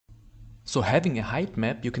So having a height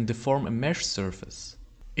map, you can deform a mesh surface.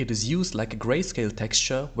 It is used like a grayscale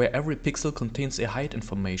texture where every pixel contains a height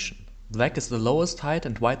information. Black is the lowest height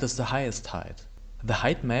and white is the highest height. The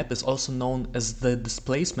height map is also known as the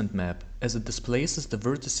displacement map, as it displaces the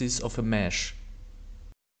vertices of a mesh.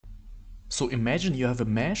 So imagine you have a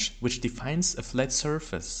mesh which defines a flat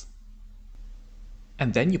surface.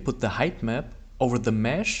 And then you put the height map over the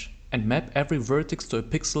mesh and map every vertex to a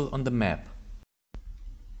pixel on the map.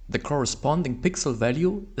 The corresponding pixel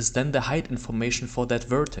value is then the height information for that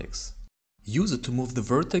vertex. Use it to move the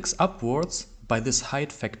vertex upwards by this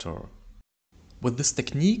height factor. With this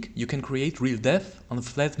technique, you can create real depth on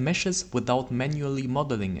flat meshes without manually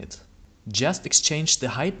modeling it. Just exchange the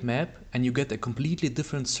height map and you get a completely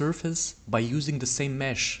different surface by using the same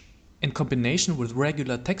mesh. In combination with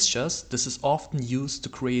regular textures, this is often used to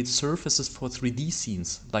create surfaces for 3D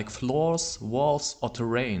scenes like floors, walls, or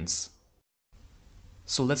terrains.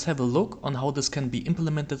 So let's have a look on how this can be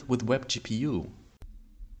implemented with WebGPU.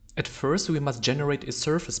 At first, we must generate a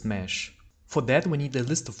surface mesh. For that, we need a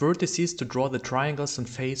list of vertices to draw the triangles and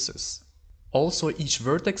faces. Also, each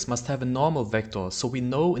vertex must have a normal vector, so we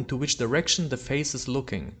know into which direction the face is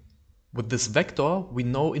looking. With this vector, we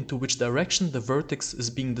know into which direction the vertex is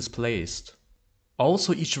being displaced.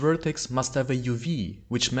 Also, each vertex must have a UV,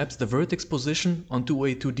 which maps the vertex position onto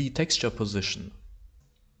a 2D texture position.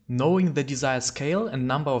 Knowing the desired scale and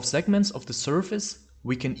number of segments of the surface,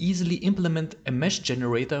 we can easily implement a mesh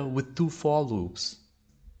generator with 2 for loops.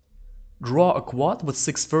 Draw a quad with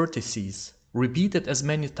 6 vertices. Repeat it as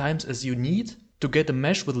many times as you need to get a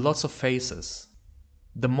mesh with lots of faces.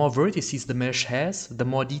 The more vertices the mesh has, the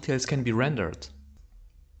more details can be rendered.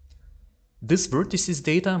 This vertices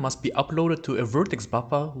data must be uploaded to a vertex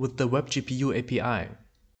buffer with the WebGPU API.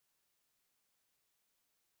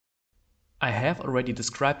 I have already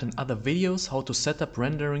described in other videos how to set up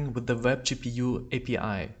rendering with the WebGPU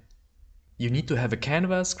API. You need to have a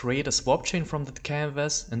canvas, create a swap chain from that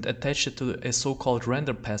canvas and attach it to a so-called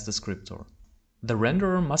render path descriptor. The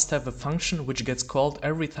renderer must have a function which gets called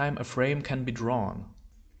every time a frame can be drawn.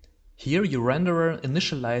 Here your renderer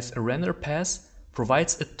initializes a render path,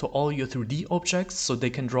 provides it to all your 3D objects so they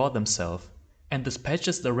can draw themselves, and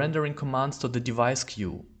dispatches the rendering commands to the device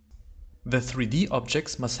queue. The 3D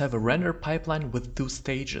objects must have a render pipeline with 2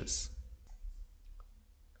 stages.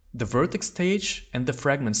 The vertex stage and the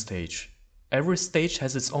fragment stage. Every stage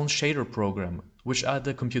has its own shader program, which are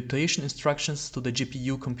the computation instructions to the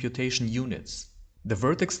GPU computation units. The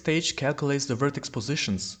vertex stage calculates the vertex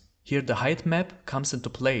positions. Here the height map comes into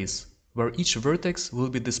place, where each vertex will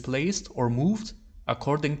be displaced or moved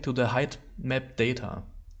according to the height map data.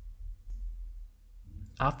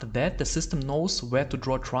 After that, the system knows where to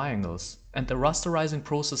draw triangles, and the rasterizing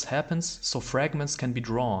process happens so fragments can be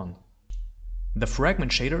drawn. The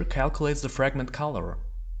fragment shader calculates the fragment color.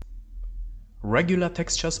 Regular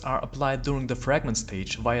textures are applied during the fragment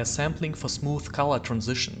stage via sampling for smooth color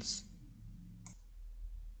transitions.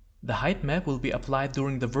 The height map will be applied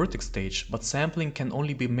during the vertex stage, but sampling can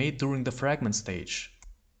only be made during the fragment stage.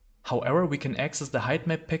 However, we can access the height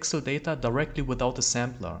map pixel data directly without a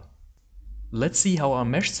sampler. Let's see how our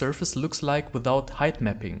mesh surface looks like without height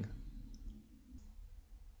mapping.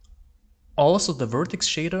 Also, the vertex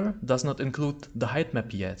shader does not include the height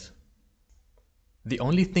map yet. The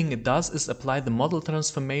only thing it does is apply the model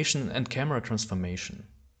transformation and camera transformation.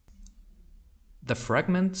 The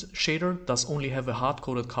fragment shader does only have a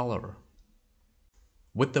hard-coded color.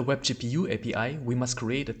 With the WebGPU API, we must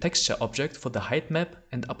create a texture object for the height map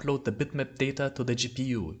and upload the bitmap data to the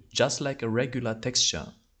GPU, just like a regular texture.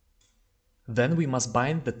 Then we must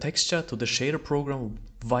bind the texture to the shader program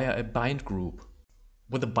via a bind group.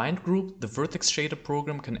 With a bind group, the vertex shader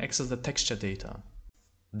program can access the texture data.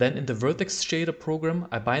 Then in the vertex shader program,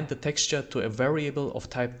 I bind the texture to a variable of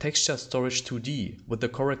type texture storage 2D with the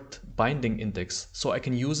correct binding index, so I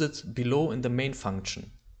can use it below in the main function.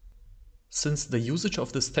 Since the usage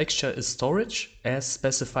of this texture is storage, as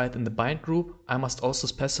specified in the bind group, I must also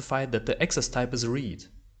specify that the access type is read.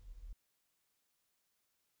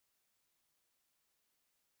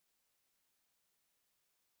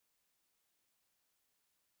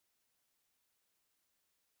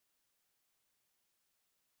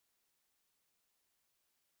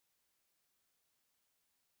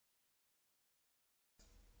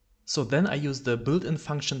 So then I use the built-in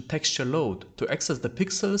function textureLoad to access the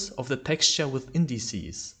pixels of the texture with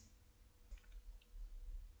indices.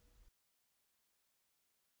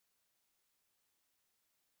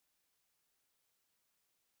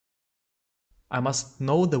 I must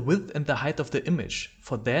know the width and the height of the image.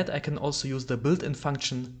 For that I can also use the built-in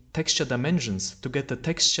function textureDimensions to get the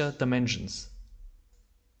texture dimensions.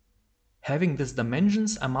 Having these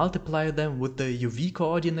dimensions, I multiply them with the UV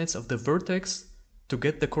coordinates of the vertex to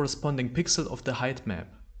get the corresponding pixel of the height map.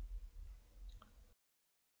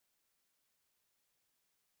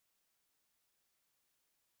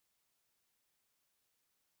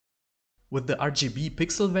 With the RGB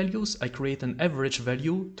pixel values, I create an average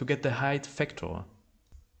value to get the height factor.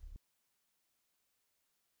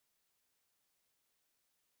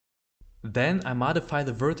 Then I modify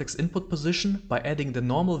the vertex input position by adding the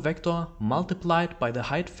normal vector multiplied by the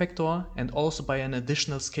height factor and also by an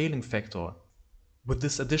additional scaling factor. With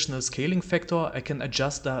this additional scaling factor, I can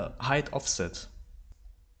adjust the height offset.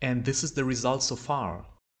 And this is the result so far.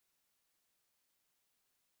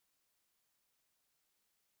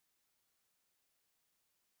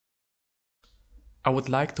 I would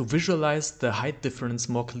like to visualize the height difference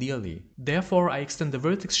more clearly. Therefore, I extend the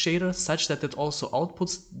vertex shader such that it also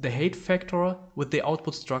outputs the height factor with the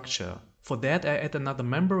output structure. For that, I add another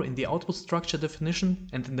member in the output structure definition,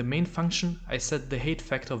 and in the main function I set the height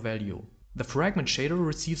factor value. The fragment shader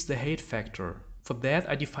receives the height factor. For that,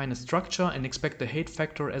 I define a structure and expect the height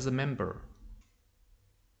factor as a member.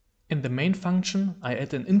 In the main function, I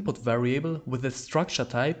add an input variable with a structure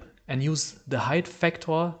type and use the height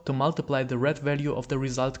factor to multiply the red value of the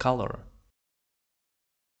result color.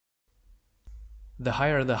 The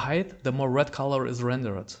higher the height, the more red color is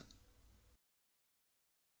rendered.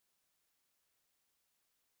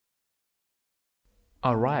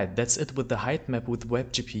 Alright, that's it with the height map with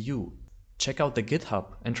WebGPU. Check out the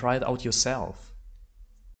GitHub and try it out yourself.